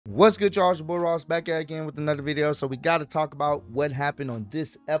What's good, y'all? It's your boy Ross back at again with another video. So we got to talk about what happened on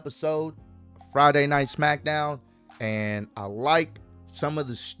this episode, Friday Night SmackDown, and I like some of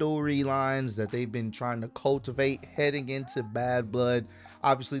the storylines that they've been trying to cultivate heading into Bad Blood.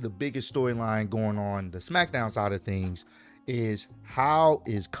 Obviously, the biggest storyline going on the SmackDown side of things is how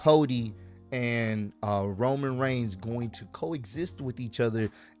is Cody and Roman Reigns going to coexist with each other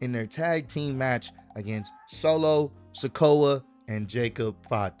in their tag team match against Solo, Sikoa, and Jacob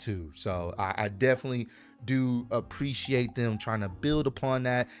Fatu. So I definitely do appreciate them trying to build upon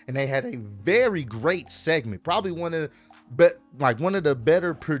that, and they had a very great segment, probably one of the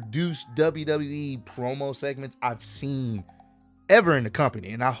better produced WWE promo segments I've seen ever in the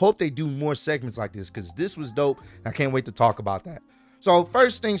company, and I hope they do more segments like this because this was dope. I can't wait to talk about that. So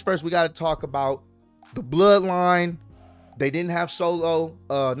first things first, we got to talk about the Bloodline. They didn't have Solo,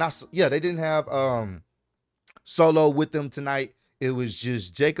 they didn't have Solo with them tonight. It was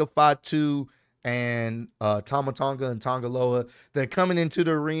just Jacob Fatu and Tama Tonga and Tonga Loa. They're coming into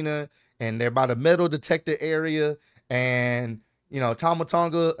the arena and they're by the metal detector area, and Tama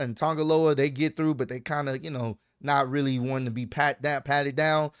Tonga and Tonga Loa, they get through, but they kind of not really wanting to be patted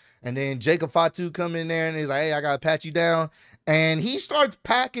down. And then Jacob Fatu come in there and he's like, hey, I gotta pat you down. And he starts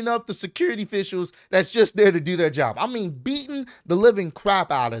packing up the security officials that's just there to do their job. I mean, beating the living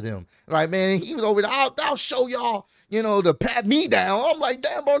crap out of them. Like, man, he was over there, I'll show y'all, to pat me down. I'm like,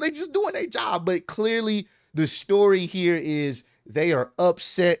 damn, bro, they just doing their job. But clearly the story here is they are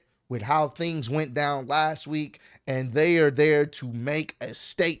upset with how things went down last week, and they are there to make a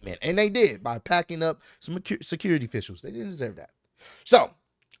statement. And they did by packing up some security officials. They didn't deserve that. So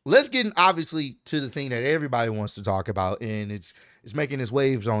let's get obviously to the thing that everybody wants to talk about, and it's making its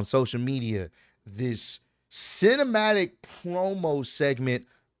waves on social media. This cinematic promo segment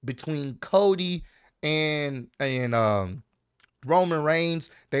between Cody and Roman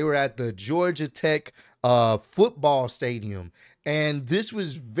Reigns. They were at the Georgia Tech football stadium, and this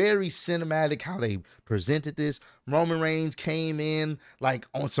was very cinematic how they presented this. Roman Reigns came in like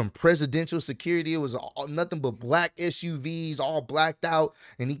on some presidential security. It was nothing but black SUVs, all blacked out.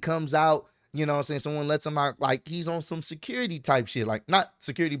 And he comes out, someone lets him out like he's on some security type shit. Like not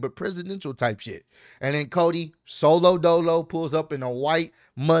security, but presidential type shit. And then Cody, Solo Dolo, pulls up in a white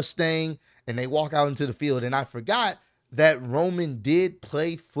Mustang and they walk out into the field. And I forgot that Roman did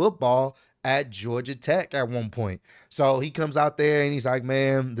play football at Georgia Tech at one point. So he comes out there and he's like,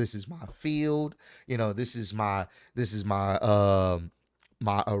 man, this is my field. This is my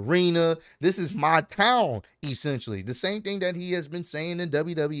my arena. This is my town, essentially. The same thing that he has been saying in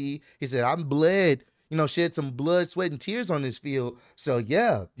WWE. He said, I'm bled, shed some blood, sweat, and tears on this field. So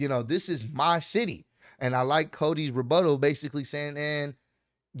yeah, this is my city. And I like Cody's rebuttal basically saying, man,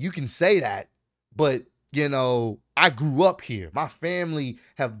 you can say that, but I grew up here. My family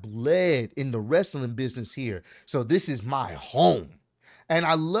have bled in the wrestling business here. So this is my home. And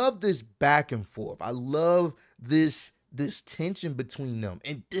I love this back and forth. I love this tension between them.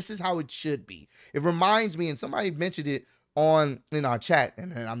 And this is how it should be. It reminds me, and somebody mentioned it in our chat,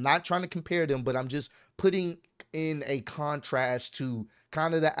 and I'm not trying to compare them, but I'm just putting in a contrast to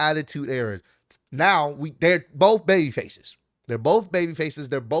kind of the Attitude Era. Now, they're both baby faces. They're both baby faces.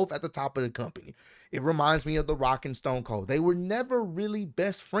 They're both at the top of the company. It reminds me of The Rock and Stone Cold. They were never really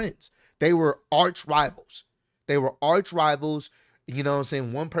best friends. They were arch rivals.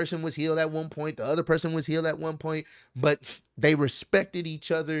 One person was healed at one point. The other person was healed at one point. But they respected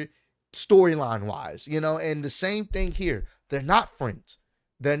each other storyline wise, And the same thing here. They're not friends.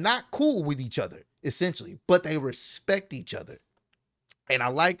 They're not cool with each other, essentially. But they respect each other. And I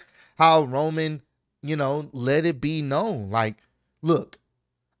like how Roman, let it be known. Like, look,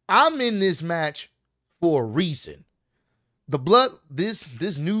 I'm in this match for a reason.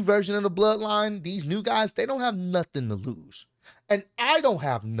 This new version of the Bloodline, these new guys, they don't have nothing to lose. And I don't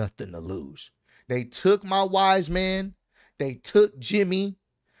have nothing to lose. They took my wise man. They took Jimmy.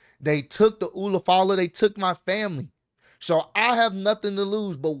 They took the Ulafala. They took my family. So I have nothing to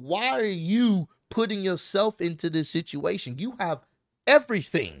lose. But why are you putting yourself into this situation? You have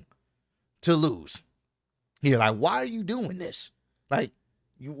everything to lose. You're like, why are you doing this? Like,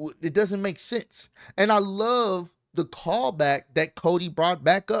 it doesn't make sense. And I love the callback that Cody brought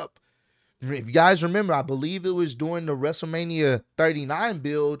back up. If you guys remember, I believe it was during the WrestleMania 39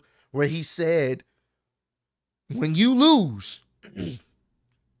 build where he said, when you lose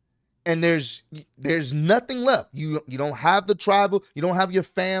and there's nothing left, you don't have the tribal, you don't have your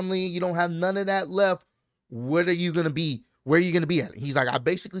family, you don't have none of that left, what are you going to be? Where are you going to be at? He's like, I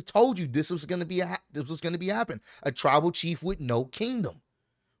basically told you this was going to be happening. A tribal chief with no kingdom.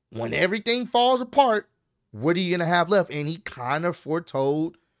 When everything falls apart, what are you going to have left? And he kind of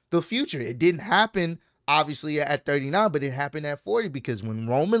foretold the future. It didn't happen, obviously, at 39, but it happened at 40 because when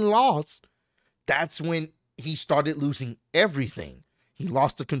Roman lost, that's when he started losing everything. He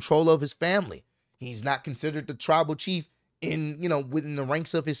lost the control of his family. He's not considered the tribal chief within the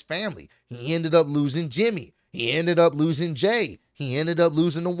ranks of his family. He ended up losing Jimmy. He ended up losing Jay. He ended up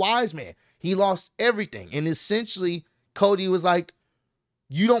losing the Wise Man. He lost everything. And essentially, Cody was like,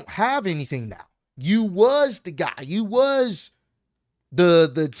 you don't have anything now. You was the guy. You was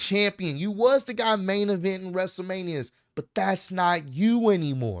the champion. You was the guy main event in WrestleManias. But that's not you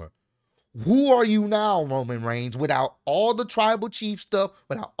anymore. Who are you now, Roman Reigns? Without all the tribal chief stuff,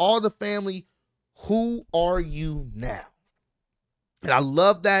 without all the family, who are you now? And I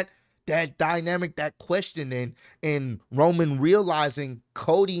love that dynamic, that question, and Roman realizing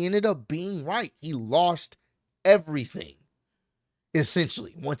Cody ended up being right. He lost everything,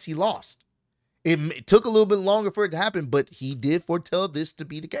 essentially, once he lost. It took a little bit longer for it to happen, but he did foretell this to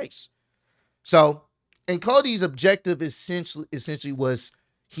be the case. So, and Cody's objective essentially was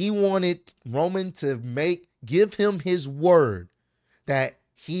he wanted Roman to give him his word that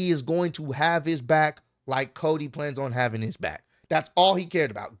he is going to have his back like Cody plans on having his back. That's all he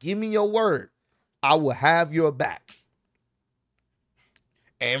cared about. Give me your word. I will have your back.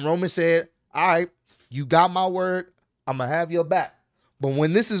 And Roman said, all right, you got my word. I'm going to have your back. But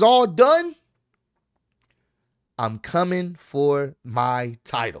when this is all done, I'm coming for my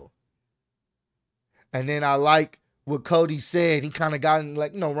title. And then I like what Cody said. He kind of got in,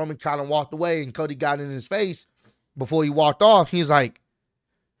 Roman kind of walked away and Cody got in his face before he walked off. He's like,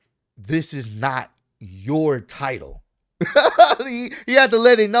 this is not your title. he had to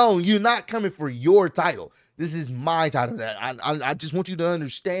let it know, you're not coming for your title. This is my title. I just want you to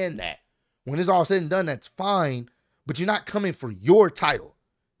understand that. When it's all said and done, that's fine, but you're not coming for your title.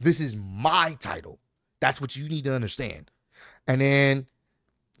 This is my title. That's what you need to understand. And then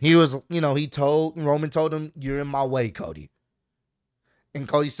he was, Roman told him, you're in my way, Cody. And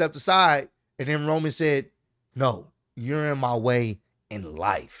Cody stepped aside, and then Roman said, no, you're in my way in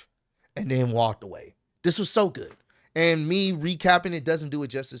life. And then walked away. This was so good. And me recapping it doesn't do it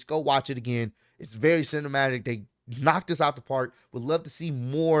justice. Go watch it again. It's very cinematic. They knocked this out the park. Would love to see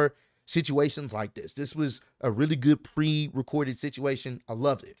more situations like this. This was a really good pre-recorded situation. I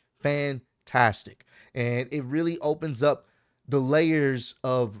loved it. Fantastic. And it really opens up the layers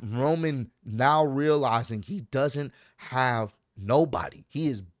of Roman now realizing he doesn't have nobody. He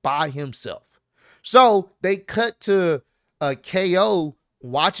is by himself. So they cut to KO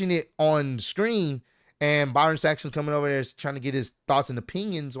watching it on the screen, and Byron Saxton coming over there trying to get his thoughts and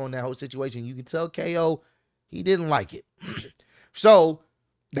opinions on that whole situation. You can tell KO, he didn't like it. So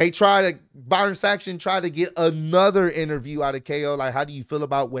Byron Saxton tried to get another interview out of KO. Like, how do you feel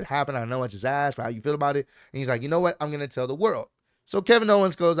about what happened? I know I just asked, but how you feel about it? And he's like, you know what? I'm going to tell the world. So Kevin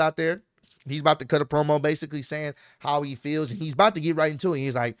Owens goes out there. He's about to cut a promo basically saying how he feels. And he's about to get right into it.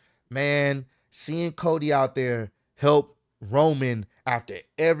 He's like, man, seeing Cody out there help Roman after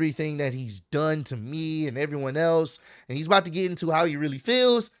everything that he's done to me and everyone else, and he's about to get into how he really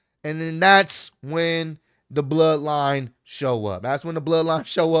feels, and then that's when the bloodline show up.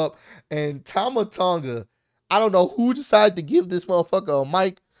 And Tama Tonga, I don't know who decided to give this motherfucker a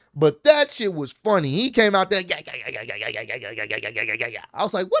mic, but that shit was funny. He came out there, I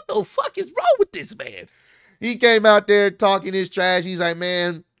was like, what the fuck is wrong with this man? He came out there talking his trash. He's like,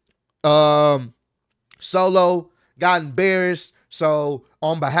 man, Solo got embarrassed. So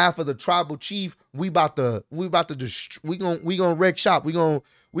on behalf of the tribal chief, we gonna wreck shop. We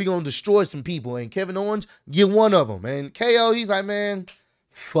gonna destroy some people. And Kevin Owens, get one of them. And KO, he's like, man,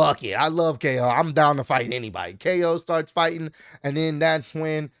 fuck it. I love KO. I'm down to fight anybody. KO starts fighting, and then that's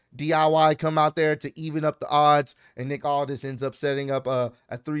when DIY come out there to even up the odds, and Nick Aldis ends up setting up a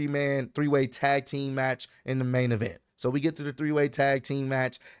three-way tag team match in the main event. So we get to the three-way tag team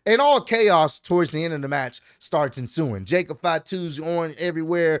match, and all chaos towards the end of the match starts ensuing. Jacob Fatu's on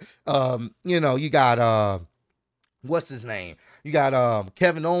everywhere. You got what's his name? You got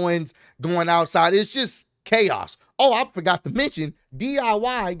Kevin Owens going outside. It's just chaos. Oh, I forgot to mention,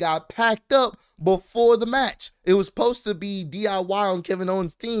 DIY got packed up before the match. It was supposed to be DIY on Kevin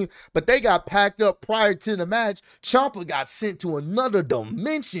Owens' team, but they got packed up prior to the match. Ciampa got sent to another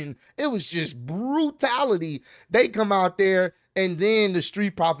dimension. It was just brutality. They come out there, and then the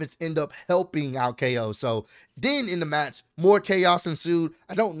Street Profits end up helping out KO. So then in the match, more chaos ensued.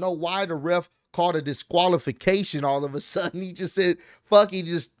 I don't know why the ref called a disqualification all of a sudden. He just said, fuck, he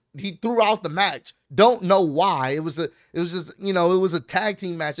threw out the match. Don't know why. It was just, it was a tag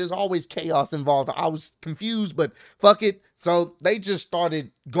team match. There's always chaos involved. I was confused, but fuck it. So they just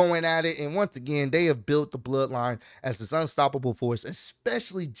started going at it. And once again, they have built the bloodline as this unstoppable force,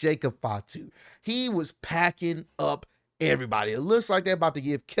 especially Jacob Fatu. He was packing up everybody. It looks like they're about to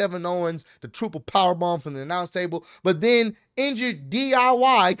give Kevin Owens the triple powerbomb from the announce table, but then injured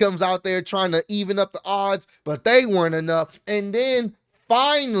DIY comes out there trying to even up the odds, but they weren't enough. And then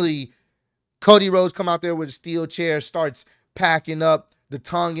finally, Cody Rhodes come out there with a steel chair, starts packing up the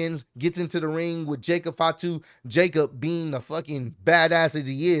Tongans, gets into the ring with Jacob Fatu. Jacob, being the fucking badass as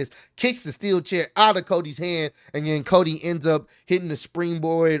he is, kicks the steel chair out of Cody's hand, and then Cody ends up hitting the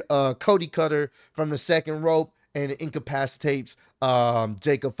springboard Cody cutter from the second rope, and it incapacitates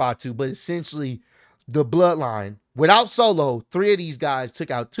Jacob Fatu. But essentially, the bloodline, without Solo, 3 of these guys took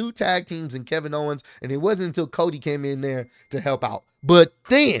out 2 tag teams and Kevin Owens, and it wasn't until Cody came in there to help out. But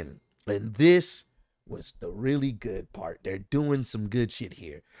then, and this was the really good part, they're doing some good shit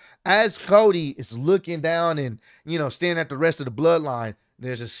here. As Cody is looking down and, staring at the rest of the bloodline,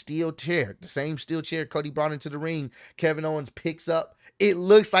 there's a steel chair, the same steel chair Cody brought into the ring. Kevin Owens picks up. It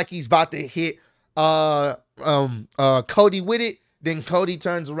looks like he's about to hit Cody with it. Then Cody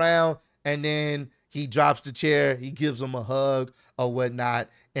turns around and then he drops the chair. He gives him a hug or whatnot,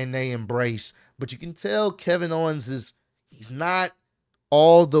 and they embrace. But you can tell Kevin Owens he's not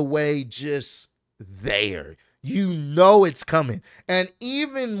all the way just there. It's coming. And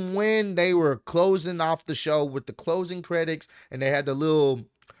even when they were closing off the show with the closing credits, and they had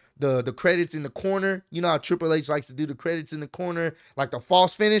the credits in the corner, how Triple H likes to do the credits in the corner, like the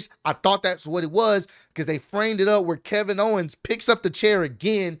false finish. I thought that's what it was, because they framed it up where Kevin Owens picks up the chair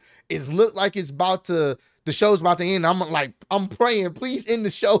again. It looked like the show's about to end. I'm praying, please end the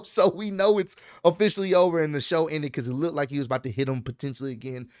show so we know it's officially over, and the show ended, because it looked like he was about to hit him potentially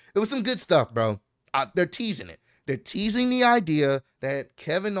again. It was some good stuff, bro. They're teasing it. They're teasing the idea that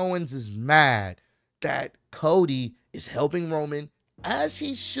Kevin Owens is mad that Cody is helping Roman, as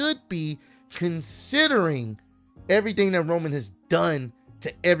he should be, considering everything that Roman has done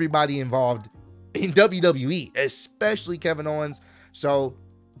to everybody involved in WWE, especially Kevin Owens. So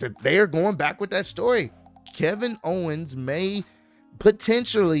they're going back with that story. Kevin Owens may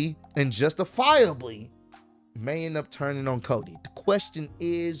potentially and justifiably may end up turning on Cody. The question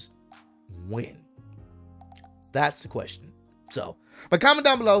is, when? That's the question. So, but comment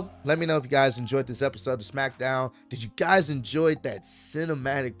down below. Let me know if you guys enjoyed this episode of SmackDown. Did you guys enjoy that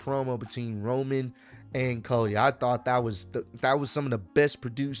cinematic promo between Roman and Cody? I thought that was some of the best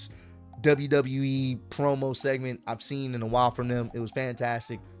produced WWE promo segment I've seen in a while from them. It was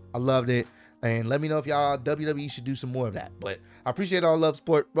fantastic. I loved it. And let me know if y'all WWE should do some more of that. But I appreciate all love,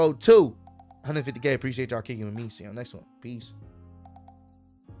 support. Road to 150K. Appreciate y'all kicking with me. See you on the next one. Peace.